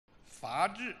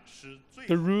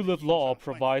The rule of law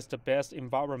provides the best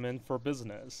environment for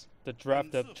business. The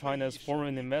draft of China's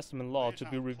foreign investment law to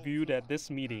be reviewed at this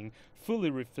meeting fully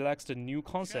reflects the new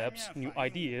concepts, new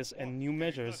ideas, and new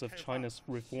measures of China's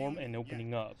reform and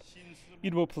opening up.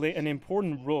 It will play an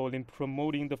important role in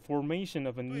promoting the formation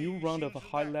of a new round of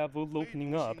high-level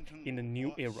opening up in the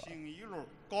new era.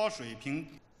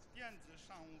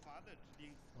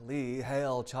 Li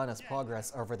hailed China's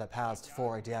progress over the past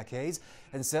 4 decades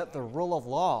and said the rule of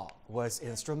law was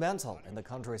instrumental in the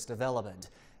country's development.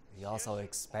 He also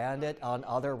expanded on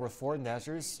other reform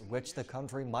measures which the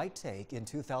country might take in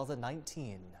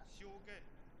 2019.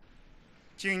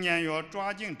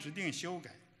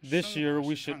 This year,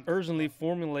 we should urgently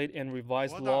formulate and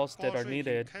revise laws that are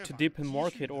needed to deepen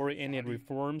market-oriented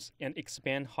reforms and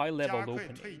expand high-level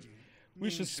opening. We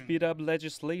should speed up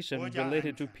legislation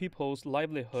related to people's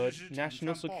livelihood,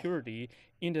 national security,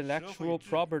 intellectual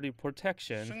property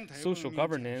protection, social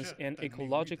governance, and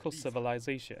ecological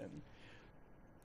civilization.